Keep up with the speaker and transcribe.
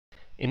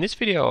In this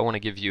video, I want to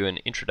give you an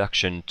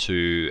introduction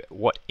to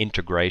what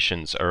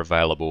integrations are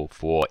available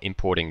for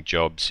importing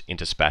jobs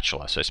into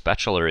Spatula. So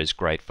Spatula is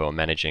great for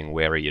managing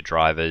where are your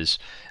drivers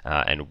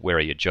and where are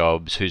your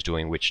jobs, who's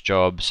doing which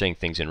job, seeing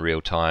things in real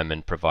time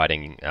and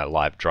providing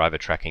live driver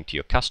tracking to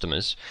your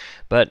customers.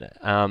 But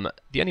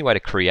the only way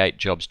to create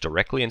jobs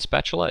directly in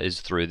Spatula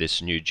is through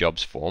this new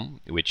jobs form,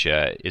 which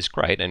is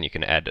great, and you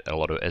can add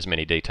as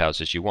many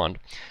details as you want.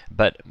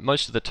 But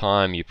most of the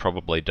time you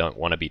probably don't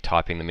want to be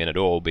typing them in at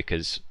all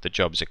because the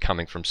jobs are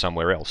coming from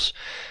somewhere else.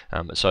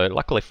 So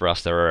luckily for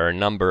us, there are a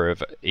number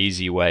of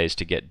easy ways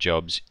to get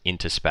jobs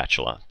into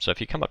Spatula. So if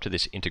you come up to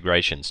this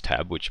integrations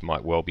tab, which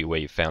might well be where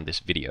you found this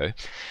video,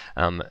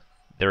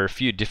 there are a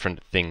few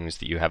different things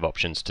that you have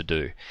options to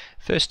do.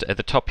 First, at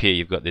the top here,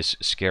 you've got this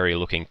scary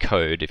looking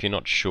code. If you're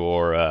not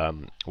sure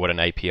what an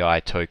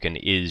API token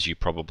is, you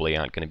probably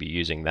aren't going to be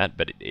using that,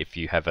 but if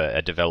you have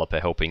a developer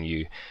helping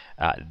you,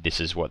 this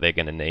is what they're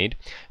going to need.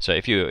 So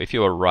if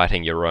you are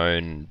writing your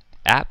own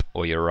app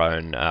or your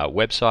own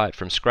website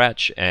from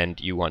scratch and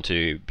you want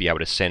to be able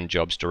to send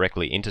jobs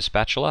directly into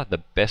Spatula, the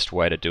best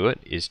way to do it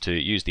is to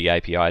use the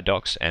API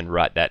docs and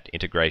write that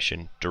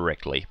integration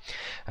directly.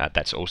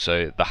 That's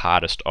also the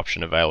hardest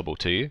option available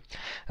to you.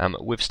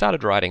 We've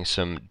started writing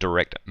some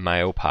direct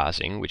mail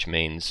parsing, which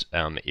means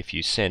if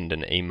you send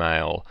an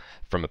email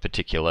from a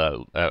particular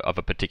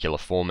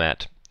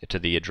format to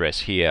the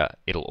address here,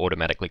 it'll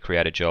automatically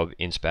create a job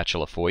in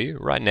Spatula for you.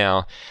 Right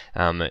now,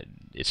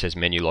 it says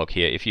menu log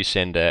here. If you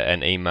send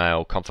an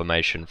email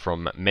confirmation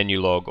from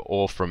menu log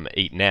or from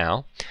Eat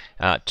Now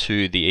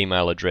to the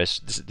email address,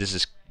 this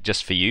is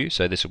just for you,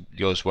 so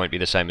yours won't be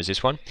the same as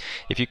this one.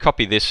 If you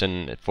copy this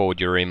and forward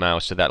your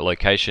emails to that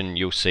location,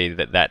 you'll see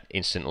that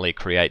instantly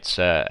creates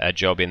a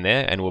job in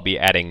there, and we'll be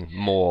adding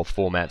more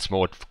formats,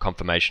 more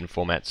confirmation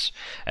formats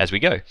as we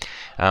go.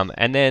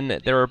 And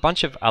then there are a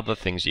bunch of other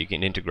things you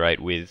can integrate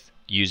with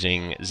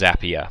using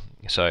Zapier.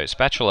 So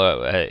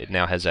Spatula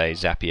now has a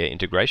Zapier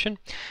integration,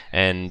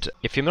 and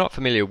if you're not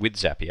familiar with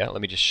Zapier,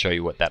 let me just show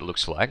you what that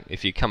looks like.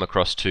 If you come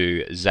across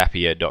to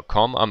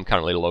zapier.com, I'm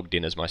currently logged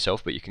in as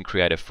myself, but you can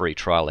create a free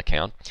trial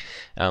account.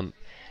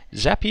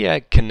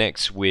 Zapier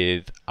connects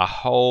with a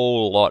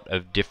whole lot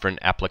of different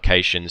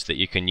applications that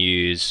you can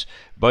use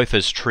both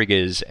as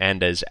triggers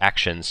and as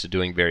actions to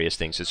doing various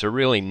things. It's a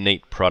really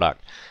neat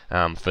product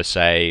for,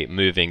 say,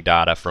 moving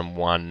data from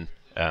one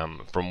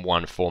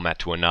format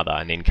to another.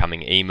 An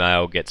incoming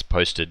email gets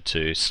posted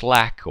to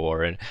Slack,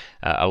 or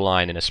a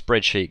line in a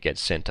spreadsheet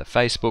gets sent to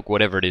Facebook,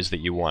 whatever it is that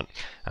you want.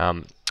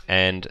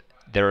 And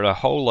there are a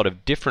whole lot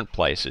of different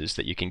places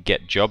that you can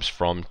get jobs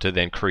from to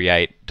then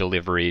create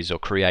deliveries or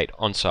create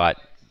on-site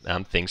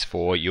things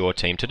for your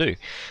team to do.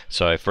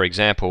 So for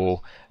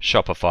example,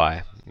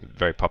 Shopify,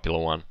 very popular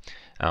one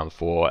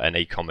for an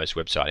e-commerce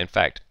website. In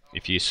fact,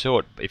 if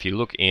you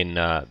look in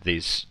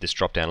this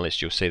drop-down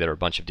list, you'll see there are a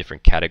bunch of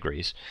different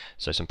categories.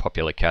 So some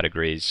popular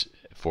categories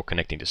for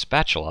connecting to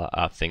Spatula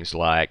are things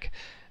like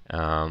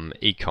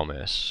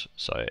e-commerce.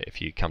 So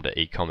if you come to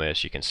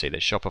e-commerce, you can see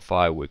there's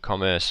Shopify,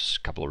 WooCommerce,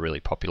 a couple of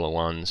really popular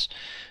ones.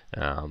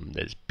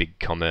 There's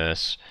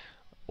BigCommerce.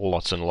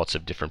 Lots and lots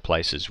of different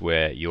places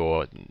where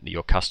your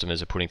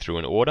customers are putting through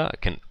an order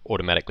can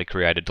automatically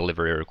create a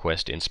delivery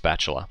request in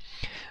Spatula.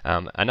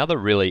 Another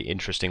really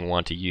interesting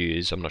one to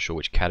use, I'm not sure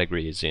which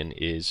category it's in,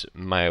 is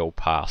Mail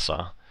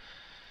Parser.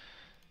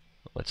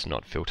 Let's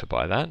not filter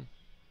by that.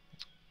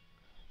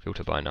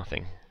 Filter by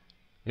nothing.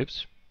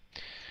 Oops.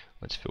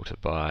 Let's filter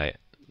by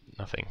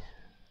nothing.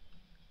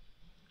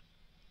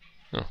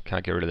 Oh,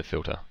 can't get rid of the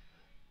filter.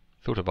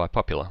 Filter by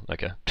popular.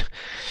 Okay.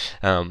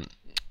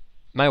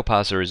 Mail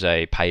Parser is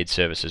a paid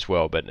service as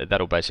well, but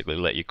that'll basically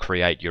let you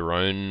create your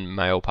own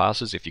mail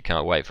parsers if you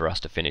can't wait for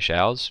us to finish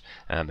ours,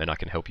 and I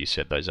can help you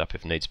set those up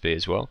if needs be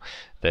as well.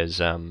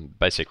 There's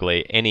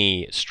basically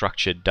any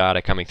structured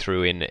data coming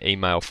through in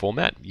email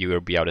format, you will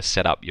be able to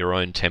set up your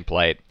own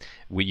template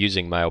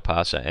using Mail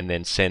Parser and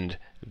then send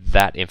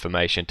that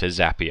information to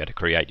Zapier to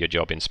create your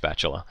job in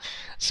Spatula.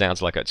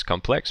 Sounds like it's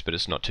complex, but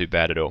it's not too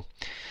bad at all.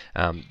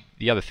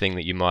 The other thing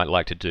that you might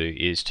like to do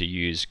is to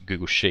use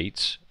Google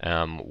Sheets,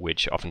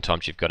 which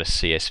oftentimes you've got a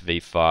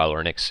CSV file or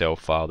an Excel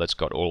file that's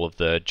got all of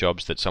the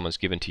jobs that someone's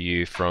given to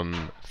you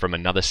from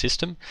another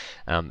system.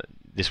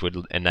 This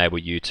would enable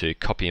you to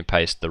copy and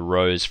paste the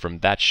rows from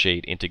that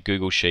sheet into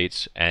Google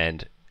Sheets,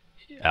 and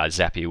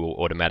Zapier will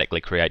automatically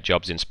create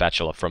jobs in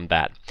Spatula from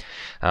that.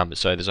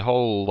 So there's a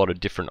whole lot of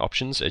different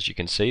options, as you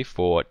can see,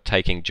 for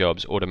taking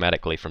jobs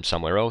automatically from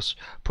somewhere else,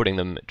 putting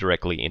them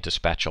directly into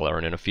Spatula,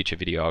 and in a future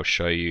video I'll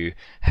show you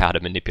how to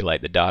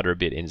manipulate the data a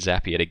bit in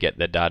Zapier to get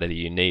the data that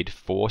you need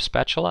for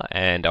Spatula,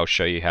 and I'll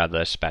show you how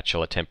the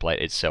Spatula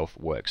template itself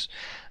works.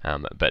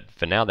 But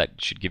for now,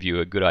 that should give you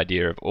a good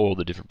idea of all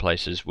the different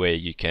places where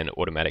you can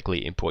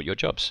automatically import your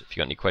jobs. If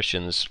you've got any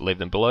questions, leave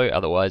them below.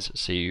 Otherwise,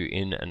 see you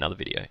in another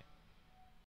video.